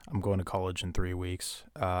I'm going to college in 3 weeks.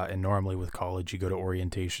 And normally with college, you go to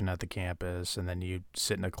orientation at the campus and then you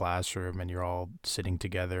sit in a classroom and you're all sitting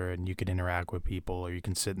together and you can interact with people, or you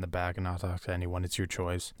can sit in the back and not talk to anyone. It's your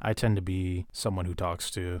choice. I tend to be someone who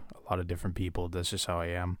talks to a lot of different people. That's just how I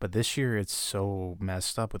am. But this year it's so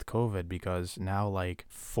messed up with COVID because now like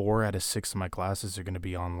 4 out of 6 of my classes are going to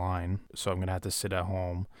be online. So I'm going to have to sit at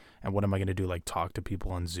home. And what am I going to do? Like talk to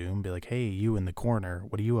people on Zoom, be like, hey, you in the corner,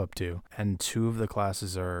 what are you up to? And 2 of the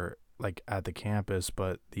classes are like at the campus,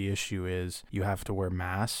 but the issue is you have to wear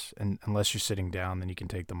masks, and unless you're sitting down, then you can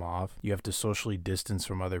take them off. You have to socially distance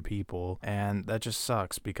from other people, and that just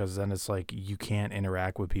sucks because then it's like you can't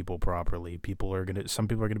interact with people properly. Some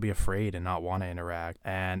people are gonna be afraid and not want to interact,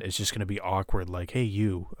 and it's just gonna be awkward. Like, hey,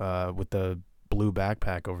 you with the blue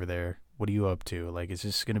backpack over there, what are you up to? Like, it's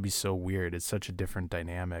just going to be so weird. It's such a different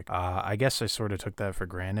dynamic. I guess I sort of took that for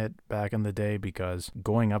granted back in the day because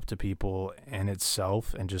going up to people in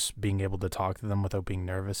itself and just being able to talk to them without being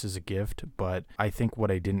nervous is a gift. But I think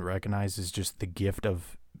what I didn't recognize is just the gift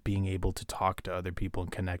of being able to talk to other people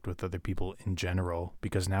and connect with other people in general,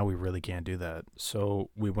 because now we really can't do that. So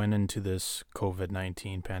we went into this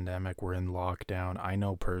COVID-19 pandemic. We're in lockdown. I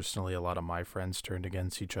know personally a lot of my friends turned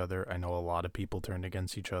against each other. I know a lot of people turned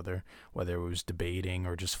against each other, whether it was debating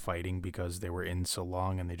or just fighting because they were in so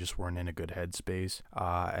long and they just weren't in a good headspace.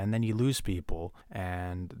 And then you lose people,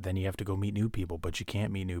 and then you have to go meet new people, but you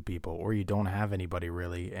can't meet new people, or you don't have anybody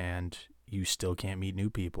really, and you still can't meet new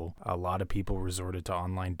people. A lot of people resorted to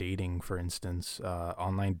online dating, for instance.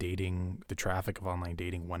 The traffic of online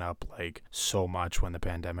dating went up like so much when the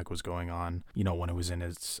pandemic was going on. You know, when it was in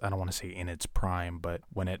its, I don't want to say in its prime, but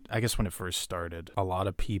when it first started, a lot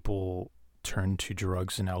of people turned to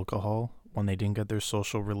drugs and alcohol when they didn't get their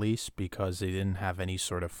social release because they didn't have any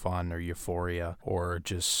sort of fun or euphoria or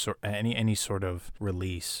just any sort of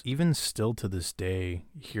release. Even still to this day,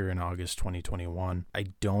 here in August 2021, I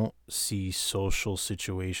don't see social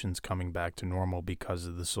situations coming back to normal because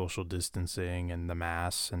of the social distancing and the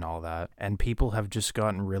masks and all that. And people have just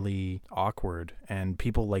gotten really awkward. And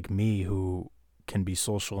people like me who can be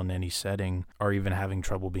social in any setting are even having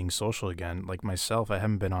trouble being social again. Like myself, I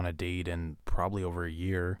haven't been on a date in probably over a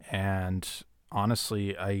year, and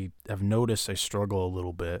honestly, I have noticed I struggle a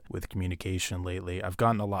little bit with communication lately. I've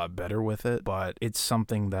gotten a lot better with it, but it's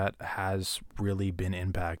something that has really been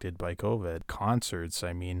impacted by COVID. Concerts,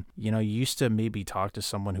 I mean, you used to maybe talk to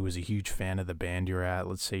someone who was a huge fan of the band you're at.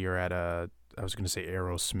 Let's say you're at I was going to say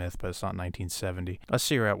Aerosmith, but it's not 1970. Let's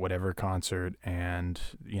say you're at whatever concert and,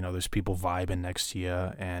 there's people vibing next to you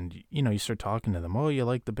and, you start talking to them. Oh, you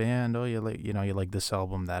like the band? Oh, you like this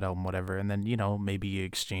album, that album, whatever. And then, maybe you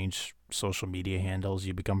exchange social media handles,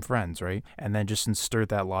 you become friends, right? And then just insert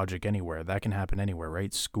that logic anywhere. That can happen anywhere,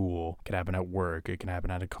 right? School, it can happen at work, it can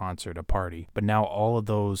happen at a concert, a party. But now all of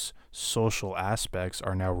those social aspects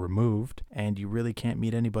are now removed and you really can't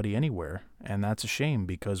meet anybody anywhere. And that's a shame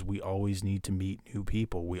because we always need to meet new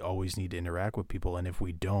people. We always need to interact with people. And if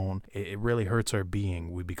we don't, it really hurts our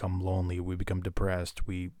being. We become lonely. We become depressed.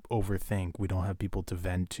 We overthink. We don't have people to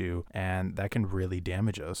vent to. And that can really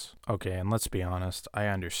damage us. Okay, and let's be honest. I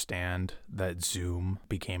understand that Zoom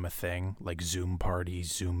became a thing, like Zoom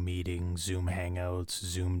parties, Zoom meetings, Zoom hangouts,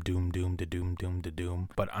 Zoom doom to doom.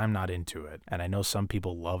 But I'm not into it. And I know some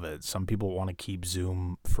people love it. Some people want to keep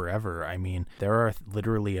Zoom forever. I mean, there are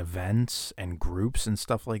literally events and groups and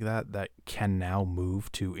stuff like that can now move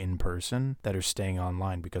to in person that are staying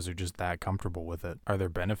online because they're just that comfortable with it. Are there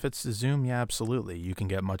benefits to Zoom? Yeah, absolutely. You can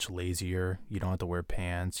get much lazier. You don't have to wear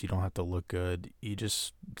pants. You don't have to look good. You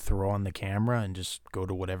just throw on the camera and just go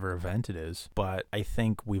to whatever event it is. But I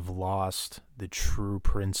think we've lost the true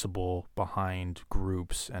principle behind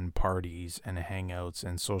groups and parties and hangouts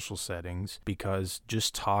and social settings because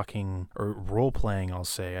just talking or role playing, I'll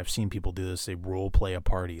say, I've seen people do this. They role play a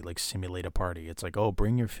party, like simulate a party. It's like, oh,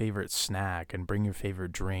 bring your favorite snack and bring your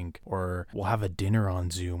favorite drink, or we'll have a dinner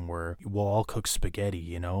on Zoom where we'll all cook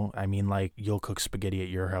spaghetti, I mean, like, you'll cook spaghetti at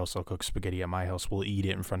your house, I'll cook spaghetti at my house, we'll eat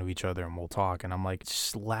it in front of each other and we'll talk. And I'm like, it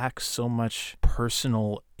just lacks so much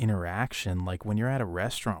personal interaction. Like when you're at a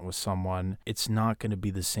restaurant with someone, it's not going to be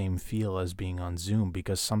the same feel as being on Zoom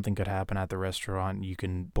because something could happen at the restaurant. You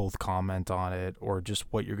can both comment on it, or just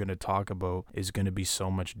what you're going to talk about is going to be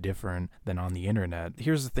so much different than on the internet.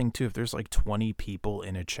 Here's the thing too, if there's like 20 people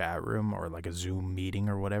in a chat room or like a Zoom meeting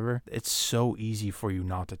or whatever, it's so easy for you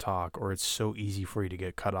not to talk, or it's so easy for you to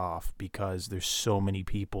get cut off because there's so many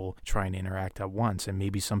people trying to interact at once, and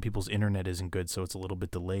maybe some people's internet isn't good, so it's a little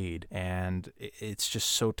bit delayed, and it's just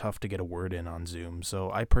so so tough to get a word in on Zoom. So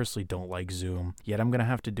I personally don't like Zoom, yet I'm going to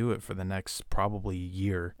have to do it for the next probably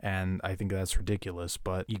year. And I think that's ridiculous,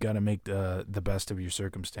 but you got to make the best of your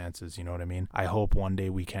circumstances. You know what I mean? I hope one day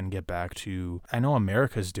we can get back to, I know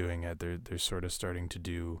America's doing it. They're sort of starting to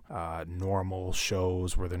do normal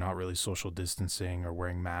shows where they're not really social distancing or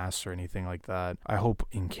wearing masks or anything like that. I hope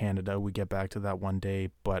in Canada we get back to that one day,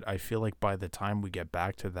 but I feel like by the time we get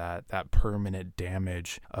back to that permanent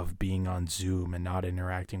damage of being on Zoom and not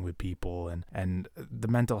interacting with people and the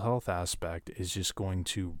mental health aspect is just going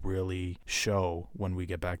to really show when we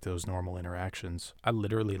get back to those normal interactions. I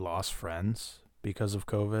literally lost friends because of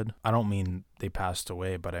COVID. I don't mean they passed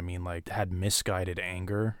away, but I mean like had misguided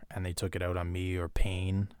anger and they took it out on me, or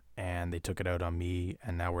pain and they took it out on me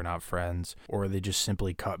and now we're not friends, or they just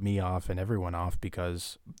simply cut me off and everyone off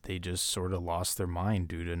because they just sort of lost their mind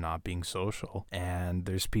due to not being social. And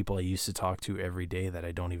there's people I used to talk to every day that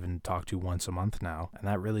I don't even talk to once a month now, and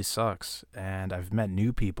that really sucks. And I've met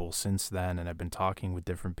new people since then and I've been talking with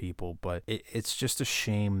different people, but it's just a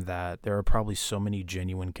shame that there are probably so many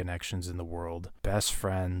genuine connections in the world, best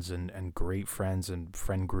friends and great friends and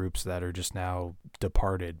friend groups that are just now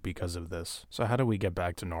departed because of this. So how do we get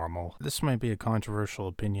back to normal? This might be a controversial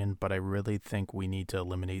opinion, but I really think we need to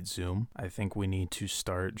eliminate Zoom. I think we need to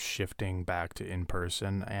start shifting back to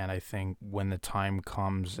in-person, and I think when the time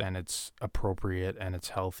comes and it's appropriate and it's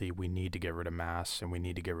healthy, we need to get rid of masks and we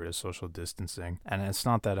need to get rid of social distancing. And it's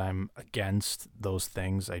not that I'm against those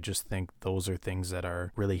things, I just think those are things that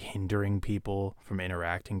are really hindering people from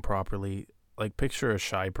interacting properly. Like, picture a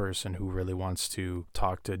shy person who really wants to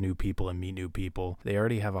talk to new people and meet new people. They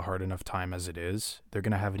already have a hard enough time as it is. They're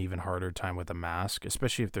going to have an even harder time with a mask,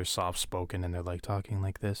 especially if they're soft-spoken and they're like talking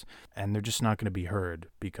like this. And they're just not going to be heard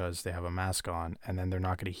because they have a mask on. And then they're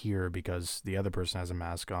not going to hear because the other person has a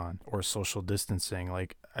mask on. Or social distancing.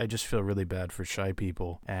 Like, I just feel really bad for shy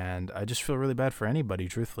people. And I just feel really bad for anybody,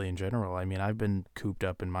 truthfully, in general. I mean, I've been cooped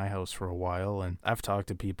up in my house for a while. And I've talked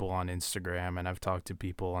to people on Instagram and I've talked to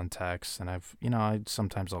people on text. And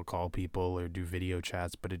sometimes I'll call people or do video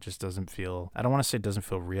chats, but it just doesn't feel, I don't want to say it doesn't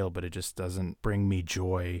feel real, but it just doesn't bring me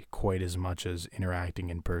joy quite as much as interacting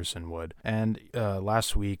in person would. And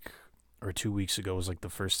last week or 2 weeks ago was like the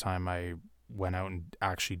first time I went out and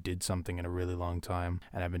actually did something in a really long time,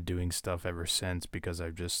 and I've been doing stuff ever since because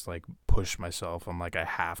I've just like pushed myself. I'm like, I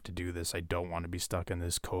have to do this. I don't want to be stuck in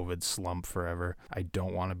this COVID slump forever. I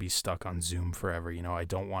don't want to be stuck on Zoom forever. I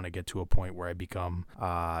don't want to get to a point where I become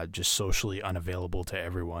just socially unavailable to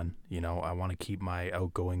everyone. I want to keep my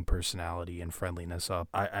outgoing personality and friendliness up.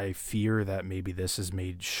 I fear that maybe this has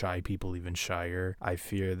made shy people even shyer. I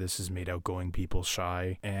fear this has made outgoing people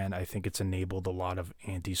shy, and I think it's enabled a lot of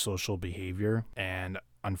antisocial behavior. And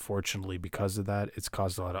unfortunately, because of that, it's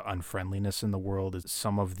caused a lot of unfriendliness in the world.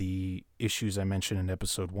 Some of the issues I mentioned in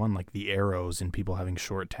episode 1, like the arrows and people having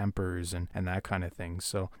short tempers and that kind of thing.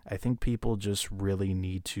 So I think people just really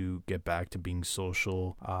need to get back to being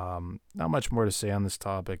social. Not much more to say on this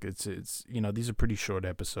topic. It's these are pretty short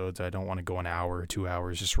episodes. I don't want to go an hour or 2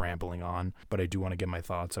 hours just rambling on, but I do want to get my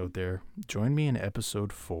thoughts out there. Join me in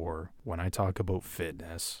episode 4 when I talk about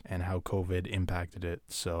fitness and how COVID impacted it.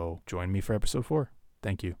 So join me for episode 4.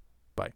 Thank you.